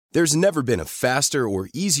There's never been a faster or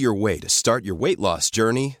easier way to start your weight loss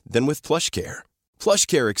journey than with PlushCare.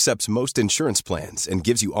 PlushCare accepts most insurance plans and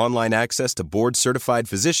gives you online access to board-certified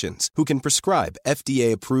physicians who can prescribe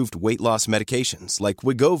FDA-approved weight loss medications like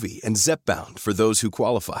Wegovy and Zepbound for those who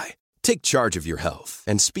qualify. Take charge of your health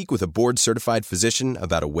and speak with a board-certified physician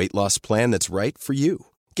about a weight loss plan that's right for you.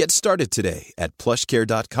 Get started today at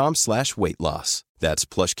plushcare.com/weight-loss. That's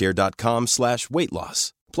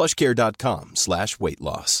plushcare.com/weight-loss.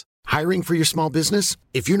 plushcare.com/weight-loss. Hiring for your small business?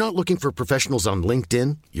 If you're not looking for professionals on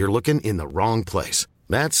LinkedIn, you're looking in the wrong place.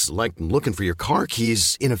 That's like looking for your car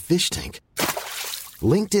keys in a fish tank.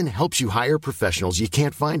 LinkedIn helps you hire professionals you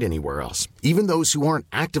can't find anywhere else, even those who aren't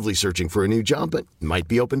actively searching for a new job but might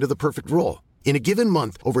be open to the perfect role. In a given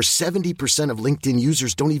month, over 70% of LinkedIn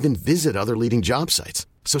users don't even visit other leading job sites.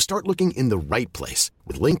 So start looking in the right place.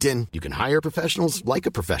 With LinkedIn, you can hire professionals like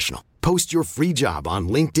a professional. Post your free job on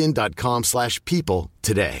linkedin.com/people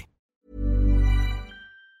today.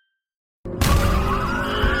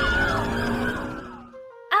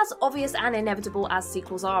 As obvious and inevitable as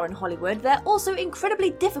sequels are in Hollywood, they're also incredibly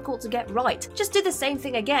difficult to get right. Just do the same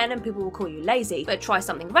thing again and people will call you lazy, but try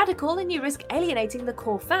something radical and you risk alienating the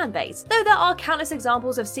core fan base. Though there are countless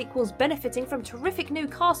examples of sequels benefiting from terrific new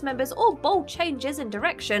cast members or bold changes in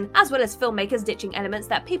direction, as well as filmmakers ditching elements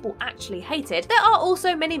that people actually hated, there are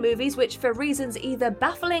also many movies which, for reasons either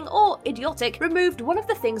baffling or idiotic, removed one of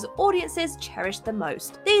the things audiences cherished the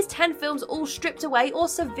most. These 10 films all stripped away or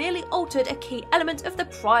severely altered a key element of the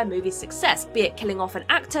prior movie's success, be it killing off an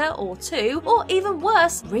actor or two, or even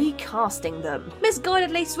worse, recasting them.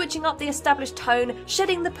 Misguidedly switching up the established tone,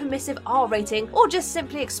 shedding the permissive R rating, or just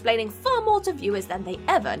simply explaining far more to viewers than they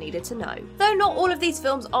ever needed to know. Though not all of these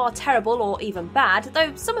films are terrible or even bad,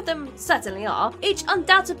 though some of them certainly are, each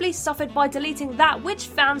undoubtedly suffered by deleting that which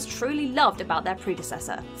fans truly loved about their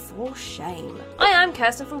predecessor. For shame. I am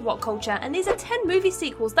Kirsten from What Culture, and these are 10 movie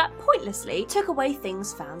sequels that pointlessly took away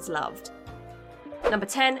things fans loved. Number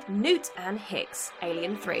 10, Newt and Hicks,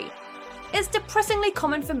 Alien 3. It's depressingly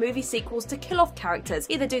common for movie sequels to kill off characters,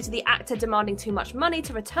 either due to the actor demanding too much money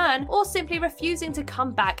to return, or simply refusing to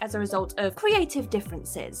come back as a result of creative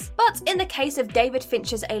differences. But in the case of David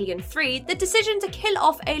Fincher's Alien 3, the decision to kill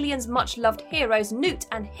off Alien's much-loved heroes Newt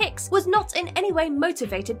and Hicks was not in any way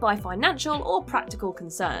motivated by financial or practical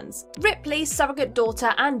concerns. Ripley's surrogate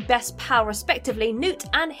daughter and best pal respectively, Newt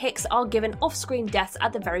and Hicks are given off-screen deaths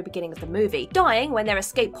at the very beginning of the movie, dying when their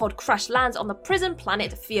escape pod crash lands on the prison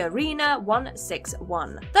planet Fiorina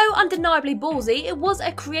 161. Though undeniably ballsy, it was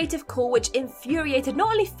a creative call which infuriated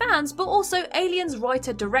not only fans but also Alien's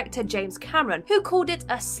writer-director James Cameron, who called it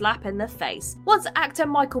a slap in the face. Once actor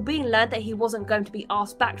Michael Biehn learned that he wasn't going to be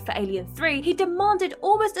asked back for Alien 3, he demanded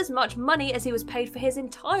almost as much money as he was paid for his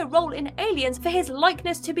entire role in Aliens for his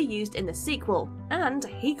likeness to be used in the sequel. And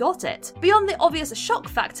he got it. Beyond the obvious shock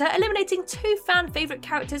factor, eliminating two fan-favourite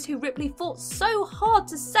characters who Ripley fought so hard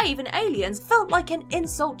to save in Aliens felt like an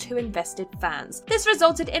insult to invested fans. This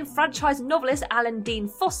resulted in franchise novelist Alan Dean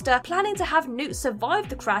Foster planning to have Newt survive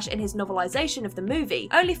the crash in his novelisation of the movie,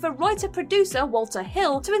 only for writer-producer Walter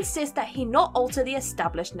Hill to insist that he not alter the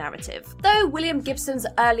established narrative. Though William Gibson's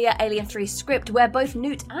earlier Alien 3 script, where both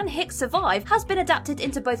Newt and Hicks survive, has been adapted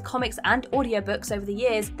into both comics and audiobooks over the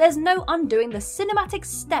years, there's no undoing the cinematic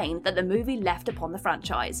stain that the movie left upon the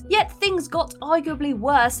franchise. Yet things got arguably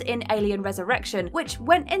worse in Alien Resurrection, which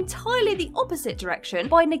went entirely the opposite direction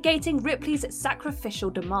by negating Ripley's sacrificial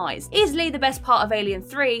demise, easily the best part of Alien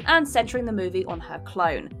 3, and centering the movie on her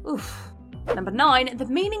clone. Oof. Number 9, the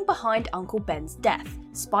meaning behind Uncle Ben's death,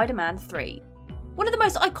 Spider-Man 3. One of the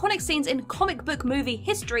most iconic scenes in comic book movie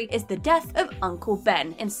history is the death of Uncle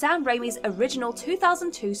Ben in Sam Raimi's original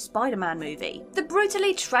 2002 Spider-Man movie. The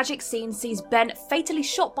brutally tragic scene sees Ben fatally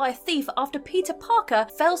shot by a thief after Peter Parker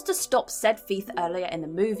fails to stop said thief earlier in the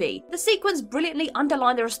movie. The sequence brilliantly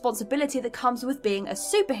underlined the responsibility that comes with being a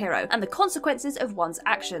superhero and the consequences of one's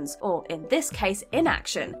actions, or in this case,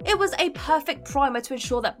 inaction. It was a perfect primer to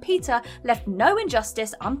ensure that Peter left no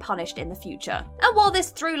injustice unpunished in the future. And while this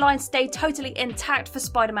through line stayed totally intact for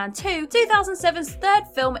Spider-Man 2, 2007's third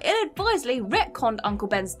film ill-advisedly retconned Uncle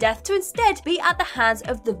Ben's death to instead be at the hands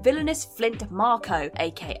of the villainous Flint Marko,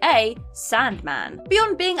 aka Sandman.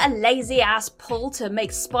 Beyond being a lazy-ass pull to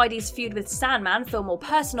make Spidey's feud with Sandman feel more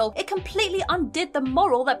personal, it completely undid the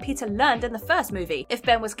moral that Peter learned in the first movie. If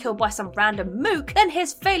Ben was killed by some random mook, then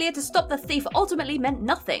his failure to stop the thief ultimately meant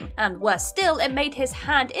nothing, and worse still, it made his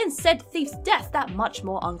hand in said thief's death that much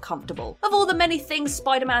more uncomfortable. Of all the many things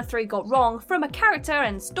Spider-Man 3 got wrong, from a character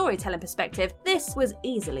and storytelling perspective, this was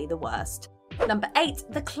easily the worst. Number 8,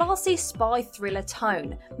 the classy spy thriller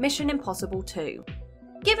tone, Mission Impossible 2.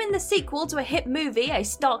 Giving the sequel to a hit movie a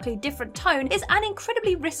starkly different tone is an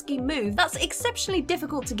incredibly risky move that's exceptionally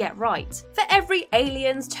difficult to get right. For every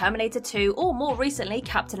Aliens, Terminator 2, or more recently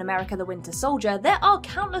Captain America: The Winter Soldier, there are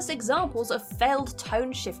countless examples of failed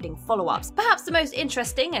tone-shifting follow-ups. Perhaps the most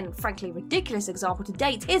interesting and frankly ridiculous example to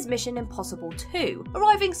date is Mission Impossible 2.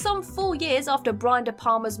 Arriving some 4 years after Brian De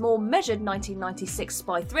Palma's more measured 1996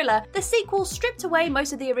 spy thriller, the sequel stripped away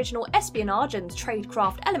most of the original espionage and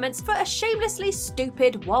tradecraft elements for a shamelessly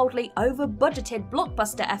stupid, wildly over-budgeted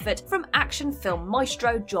blockbuster effort from action film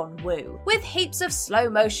maestro John Woo. With heaps of slow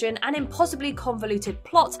motion, an impossibly convoluted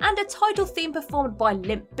plot, and a title theme performed by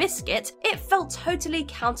Limp Bizkit, it felt totally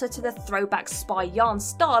counter to the throwback spy yarn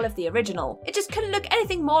style of the original. It just couldn't look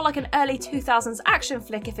anything more like an early 2000s action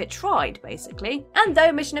flick if it tried, basically. And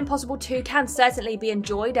though Mission Impossible 2 can certainly be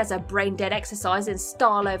enjoyed as a brain-dead exercise in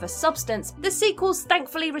style over substance, the sequels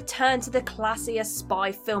thankfully return to the classier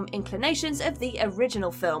spy film inclinations of the original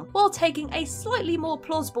film, while taking a slightly more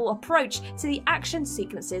plausible approach to the action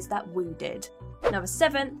sequences that Woo did. Number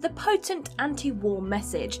 7. The potent anti-war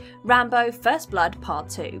message, Rambo: First Blood Part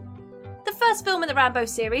 2. The first film in the Rambo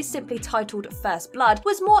series, simply titled First Blood,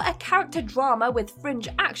 was more a character drama with fringe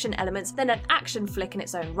action elements than an action flick in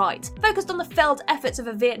its own right, focused on the failed efforts of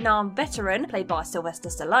a Vietnam veteran, played by Sylvester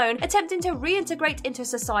Stallone, attempting to reintegrate into a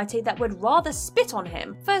society that would rather spit on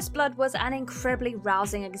him. First Blood was an incredibly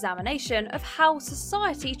rousing examination of how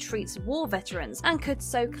society treats war veterans, and could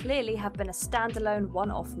so clearly have been a standalone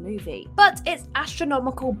one-off movie. But its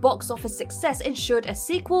astronomical box office success ensured a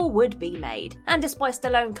sequel would be made, and despite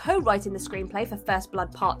Stallone co-writing the screenplay for First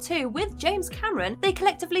Blood Part 2 with James Cameron, they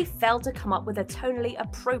collectively failed to come up with a tonally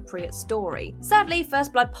appropriate story. Sadly,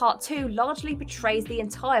 First Blood Part 2 largely betrays the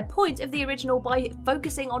entire point of the original by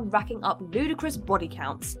focusing on racking up ludicrous body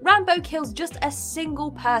counts. Rambo kills just a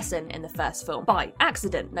single person in the first film, by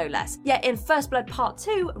accident no less, yet in First Blood Part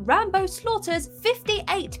 2, Rambo slaughters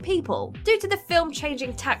 58 people. Due to the film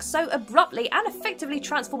changing tack so abruptly and effectively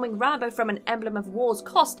transforming Rambo from an emblem of war's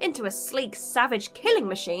cost into a sleek, savage killing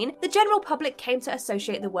machine, the general public came to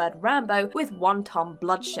associate the word Rambo with one-ton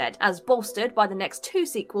bloodshed, as bolstered by the next 2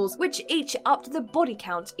 sequels, which each upped the body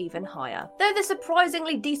count even higher. Though the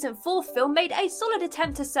surprisingly decent fourth film made a solid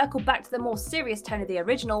attempt to circle back to the more serious tone of the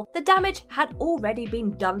original, the damage had already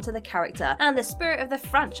been done to the character and the spirit of the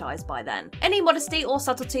franchise by then. Any modesty or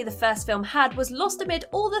subtlety the first film had was lost amid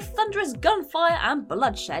all the thunderous gunfire and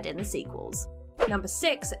bloodshed in the sequels. Number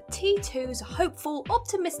 6. T2's hopeful,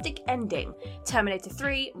 optimistic ending, Terminator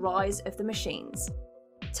 3: Rise of the Machines.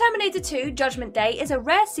 Terminator 2: Judgment Day is a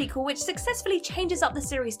rare sequel which successfully changes up the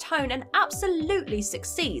series' tone and absolutely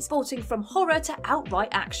succeeds, vaulting from horror to outright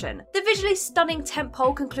action. The visually stunning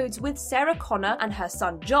tentpole concludes with Sarah Connor and her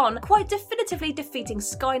son John quite definitively defeating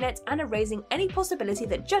Skynet and erasing any possibility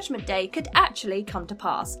that Judgment Day could actually come to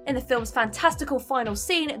pass. In the film's fantastical final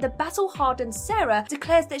scene, the battle-hardened Sarah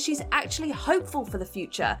declares that she's actually hopeful for the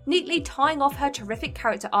future, neatly tying off her terrific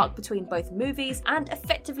character arc between both movies and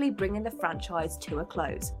effectively bringing the franchise to a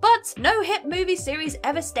close. But no hit movie series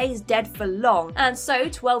ever stays dead for long, and so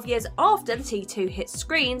 12 years after the T2 hit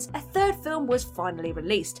screens, a third film was finally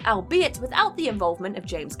released, albeit without the involvement of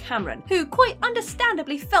James Cameron, who quite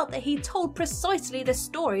understandably felt that he told precisely the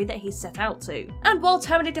story that he set out to. And while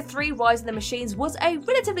Terminator 3: Rise of the Machines was a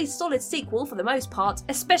relatively solid sequel for the most part,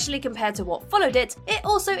 especially compared to what followed it, it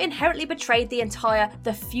also inherently betrayed the entire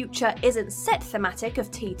 "the future isn't set" thematic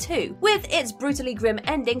of T2, with its brutally grim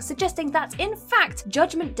ending suggesting that, in fact,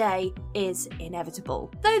 Judgment Day is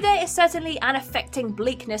inevitable. Though there is certainly an affecting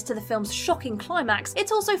bleakness to the film's shocking climax,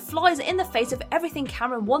 it also flies in the face of everything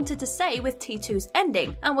Cameron wanted to say with T2's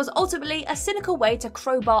ending, and was ultimately a cynical way to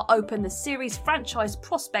crowbar open the series' franchise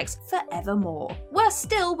prospects forevermore. Worse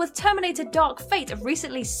still, with Terminator Dark Fate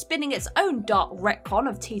recently spinning its own dark retcon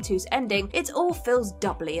of T2's ending, it all feels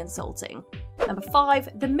doubly insulting. Number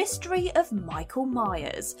 5. The Mystery of Michael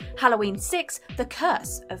Myers, Halloween 6: The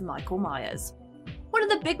Curse of Michael Myers. One of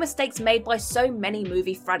the big mistakes made by so many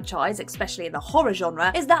movie franchises, especially in the horror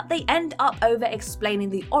genre, is that they end up over-explaining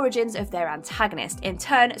the origins of their antagonist, in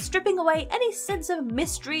turn stripping away any sense of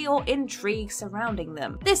mystery or intrigue surrounding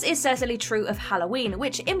them. This is certainly true of Halloween,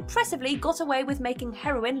 which impressively got away with making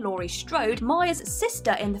heroine Laurie Strode Myers'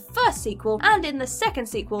 sister in the first sequel, and in the second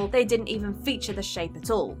sequel they didn't even feature the shape at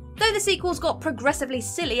all. Though the sequels got progressively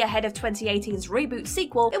silly ahead of 2018's reboot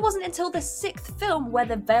sequel, it wasn't until the 6th film where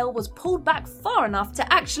the veil was pulled back far enough enough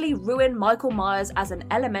to actually ruin Michael Myers as an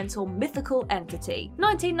elemental mythical entity.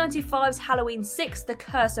 1995's Halloween 6: The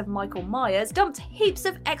Curse of Michael Myers dumped heaps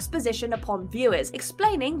of exposition upon viewers,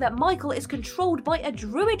 explaining that Michael is controlled by a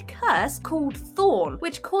druid curse called Thorn,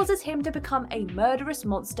 which causes him to become a murderous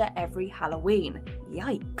monster every Halloween.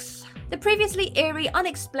 Yikes. The previously eerie,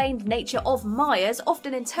 unexplained nature of Myers,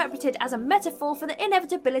 often interpreted as a metaphor for the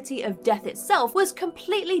inevitability of death itself, was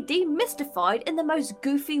completely demystified in the most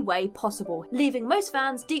goofy way possible, leaving most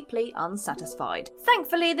fans deeply unsatisfied.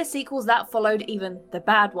 Thankfully, the sequels that followed, even the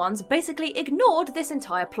bad ones, basically ignored this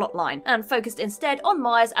entire plotline, and focused instead on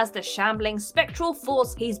Myers as the shambling, spectral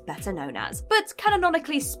force he's better known as. But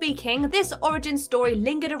canonically speaking, this origin story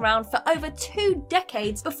lingered around for over 2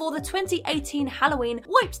 decades before the 2018 Halloween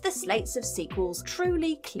wiped the slate of sequels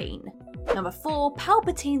truly clean. Number 4.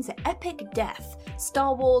 Palpatine's epic death.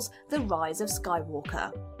 Star Wars: The Rise of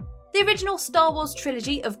Skywalker. The original Star Wars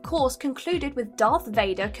trilogy, of course, concluded with Darth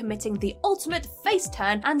Vader committing the ultimate face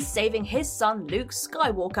turn and saving his son Luke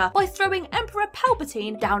Skywalker by throwing Emperor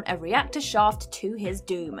Palpatine down a reactor shaft to his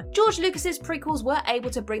doom. George Lucas's prequels were able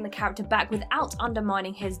to bring the character back without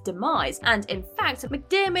undermining his demise, and in fact,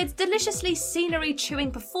 McDiarmid's deliciously scenery-chewing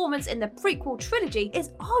performance in the prequel trilogy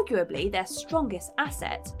is arguably their strongest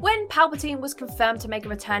asset. When Palpatine was confirmed to make a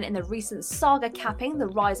return in the recent saga capping The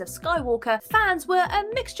Rise of Skywalker, fans were a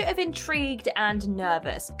mixture of intrigued and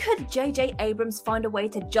nervous. Could J.J. Abrams find a way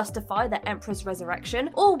to justify the Emperor's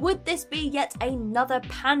resurrection, or would this be yet another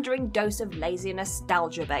pandering dose of lazy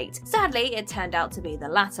nostalgia bait? Sadly, it turned out to be the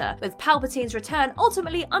latter, with Palpatine's return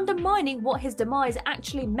ultimately undermining what his demise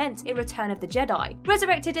actually meant in Return of the Jedi.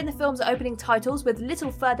 Resurrected in the film's opening titles with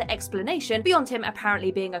little further explanation beyond him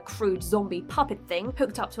apparently being a crude zombie puppet thing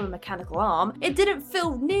hooked up to a mechanical arm, it didn't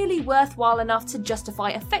feel nearly worthwhile enough to justify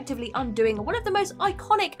effectively undoing one of the most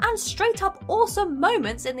iconic and straight up awesome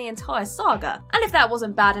moments in the entire saga. And if that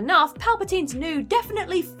wasn't bad enough, Palpatine's new,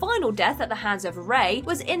 definitely final death at the hands of Rey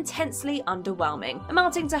was intensely underwhelming,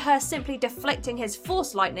 amounting to her simply deflecting his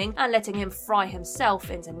force lightning and letting him fry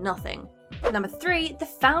himself into nothing. Number 3. The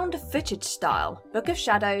found footage style. Book of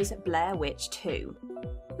Shadows: Blair Witch 2.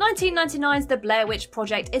 1999's The Blair Witch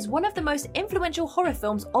Project is one of the most influential horror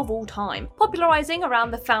films of all time, popularizing around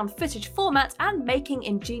the found footage format and making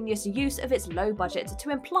ingenious use of its low budget to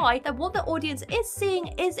imply that what the audience is seeing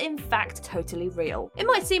is in fact totally real. It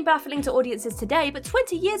might seem baffling to audiences today, but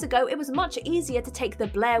 20 years ago it was much easier to take The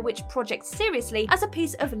Blair Witch Project seriously as a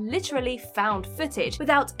piece of literally found footage,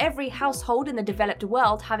 without every household in the developed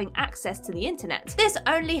world having access to the internet. This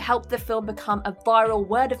only helped the film become a viral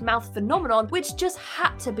word-of-mouth phenomenon which just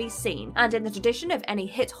had to be seen, and in the tradition of any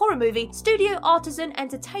hit horror movie, Studio Artisan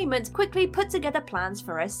Entertainment quickly put together plans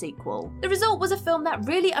for a sequel. The result was a film that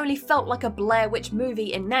really only felt like a Blair Witch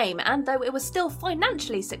movie in name, and though it was still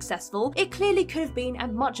financially successful, it clearly could have been a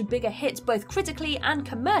much bigger hit both critically and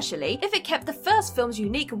commercially if it kept the first film's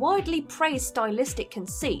unique, widely praised stylistic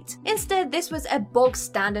conceit. Instead, this was a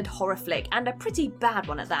bog-standard horror flick, and a pretty bad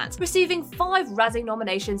one at that, receiving 5 Razzie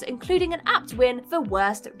nominations, including an apt win for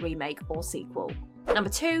Worst Remake or Sequel.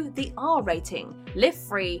 Number 2. The R rating. Live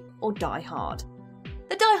Free or Die Hard.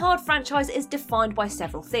 The Die Hard franchise is defined by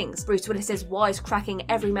several things: Bruce Willis's wisecracking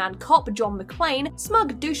everyman cop John McClane,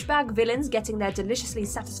 smug douchebag villains getting their deliciously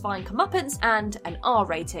satisfying comeuppance, and an R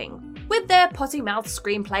rating. With their potty-mouthed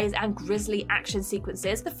screenplays and grisly action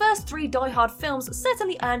sequences, the first 3 Die Hard films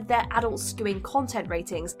certainly earned their adult-skewing content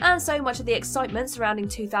ratings, and so much of the excitement surrounding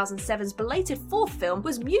 2007's belated 4th film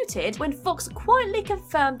was muted when Fox quietly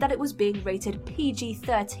confirmed that it was being rated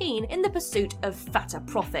PG-13 in the pursuit of fatter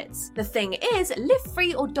profits. The thing is, Live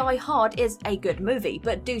Free or Die Hard is a good movie,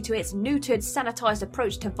 but due to its neutered, sanitized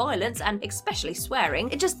approach to violence and especially swearing,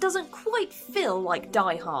 it just doesn't quite feel like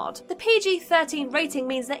Die Hard. The PG-13 rating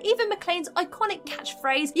means that even McClane's iconic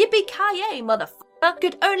catchphrase, "Yippee-ki-yay, motherfucker,"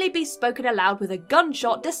 could only be spoken aloud with a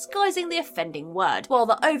gunshot disguising the offending word, while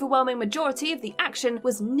the overwhelming majority of the action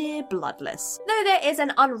was near bloodless. Though there is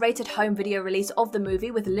an unrated home video release of the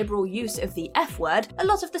movie with liberal use of the F word, a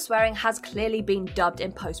lot of the swearing has clearly been dubbed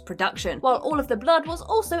in post-production, while all of the blood was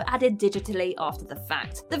also added digitally after the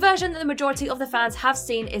fact. The version that the majority of the fans have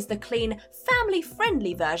seen is the clean,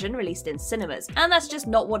 family-friendly version released in cinemas, and that's just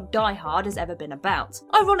not what Die Hard has ever been about.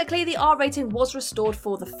 Ironically, the R rating was restored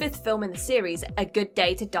for the 5th film in the series, A Good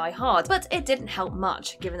Day to Die Hard, but it didn't help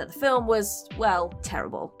much, given that the film was, well,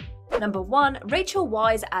 terrible. Number 1. Rachel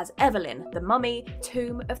Weisz as Evelyn, The Mummy,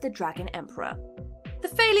 Tomb of the Dragon Emperor. The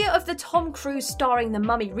failure of the Tom Cruise starring The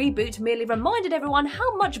Mummy reboot merely reminded everyone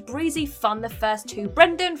how much breezy fun the first two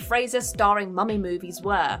Brendan Fraser starring Mummy movies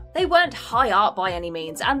were. They weren't high art by any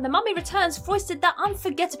means, and The Mummy Returns foisted that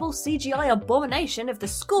unforgettable CGI abomination of the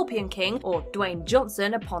Scorpion King, or Dwayne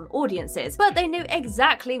Johnson, upon audiences, but they knew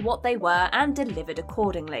exactly what they were and delivered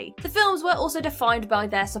accordingly. The films were also defined by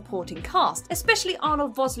their supporting cast, especially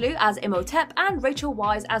Arnold Vosloo as Imhotep and Rachel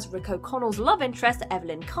Weisz as Rick O'Connell's love interest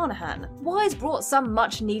Evelyn Carnahan. Weisz brought some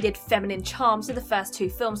much-needed feminine charm to the first two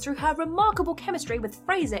films through her remarkable chemistry with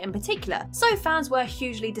Fraser in particular, so fans were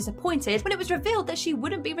hugely disappointed when it was revealed that she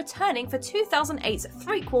wouldn't be returning for 2008's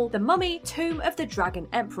threequel The Mummy: Tomb of the Dragon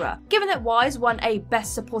Emperor. Given that Weisz won a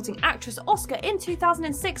Best Supporting Actress Oscar in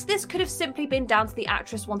 2006, this could have simply been down to the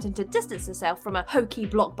actress wanting to distance herself from a hokey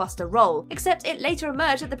blockbuster role, except it later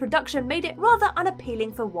emerged that the production made it rather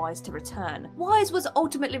unappealing for Weisz to return. Weisz was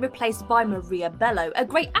ultimately replaced by Maria Bello, a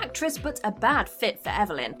great actress but a bad fit for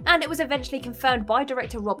Evelyn, and it was eventually confirmed by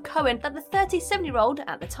director Rob Cohen that the 37-year-old,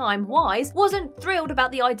 at the time Weisz, wasn't thrilled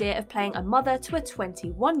about the idea of playing a mother to a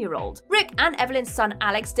 21-year-old. Rick and Evelyn's son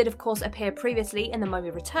Alex did of course appear previously in The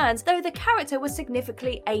Mummy Returns, though the character was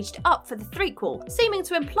significantly aged up for the threequel, seeming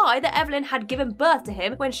to imply that Evelyn had given birth to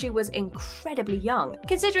him when she was incredibly young.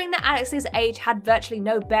 Considering that Alex's age had virtually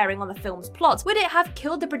no bearing on the film's plot, would it have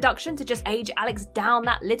killed the production to just age Alex down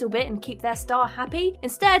that little bit and keep their star happy?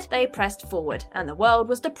 Instead, they pressed forward, and the world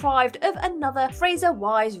was deprived of another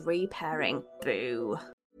Fraser-Weisz re-pairing. Boo.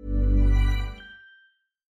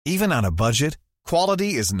 Even on a budget,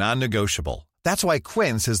 quality is non-negotiable. That's why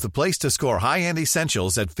Quince is the place to score high-end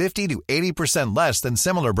essentials at 50 to 80% less than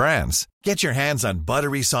similar brands. Get your hands on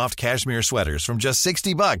buttery soft cashmere sweaters from just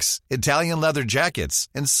 $60, Italian leather jackets,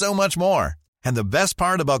 and so much more. And the best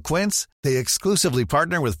part about Quince, they exclusively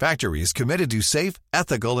partner with factories committed to safe,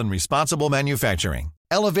 ethical, and responsible manufacturing.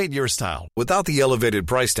 Elevate your style without the elevated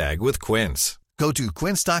price tag with Quince. Go to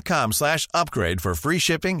quince.com/upgrade for free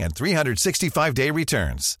shipping and 365-day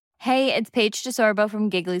returns. Hey, it's Paige DeSorbo from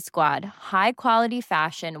Giggly Squad. High quality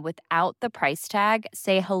fashion without the price tag.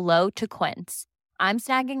 Say hello to Quince. I'm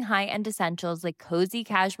snagging high-end essentials like cozy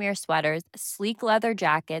cashmere sweaters, sleek leather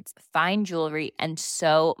jackets, fine jewelry, and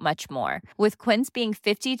so much more. With Quince being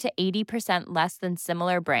 50 to 80% less than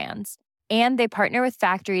similar brands. And they partner with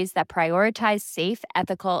factories that prioritize safe,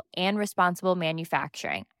 ethical, and responsible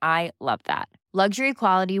manufacturing. I love that. Luxury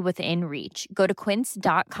quality within reach. Go to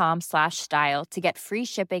quince.com/style to get free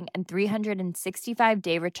shipping and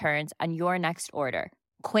 365-day returns on your next order.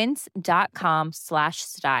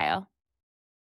 Quince.com/style.